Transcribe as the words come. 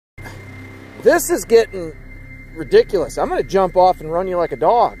This is getting ridiculous. I'm going to jump off and run you like a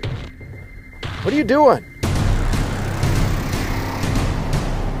dog. What are you doing?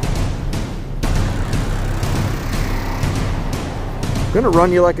 I'm going to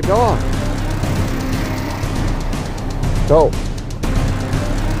run you like a dog. Go.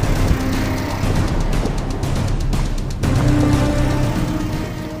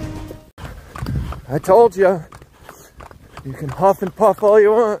 I told you. You can huff and puff all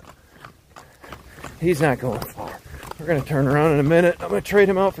you want. He's not going far. We're going to turn around in a minute. I'm going to trade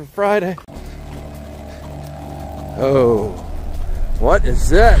him out for Friday. Oh, what is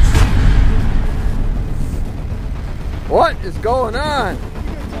this? What is going on?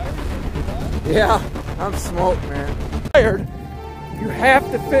 Yeah, I'm smoked, man. Tired. You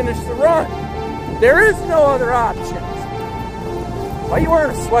have to finish the run. There is no other option. Why are you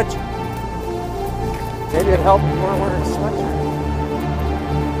wearing a sweatshirt? Maybe it'd help if you weren't wearing a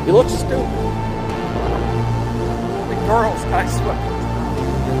sweatshirt. You look stupid. The girls got sweatshirts.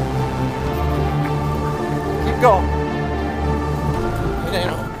 Keep going. It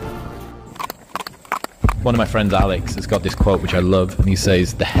ain't over. One of my friends, Alex, has got this quote which I love, and he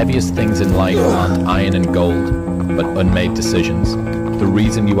says, "The heaviest things in life aren't iron and gold, but unmade decisions. The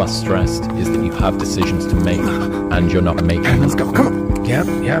reason you are stressed is that you have decisions to make, and you're not making them." Let's go, come on. Yeah,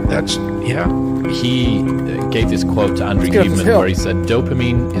 yeah. He gave this quote to Andrew Huberman where he said,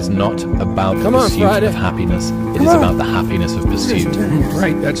 "Dopamine is not about the pursuit of happiness. It is about the happiness of pursuit."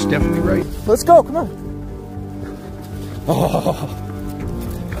 Right, that's definitely right. Let's go, come on. Oh,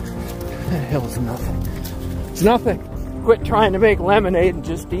 that hill is nothing. It's nothing. Quit trying to make lemonade and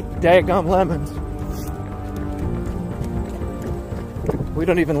just eat the daggum lemons. We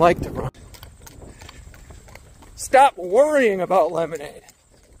don't even like to run. Stop worrying about lemonade.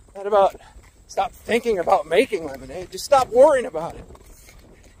 Not about, stop thinking about making lemonade. Just stop worrying about it.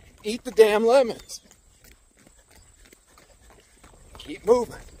 Eat the damn lemons. Keep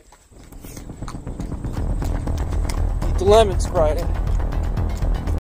moving. Eat the lemons Friday.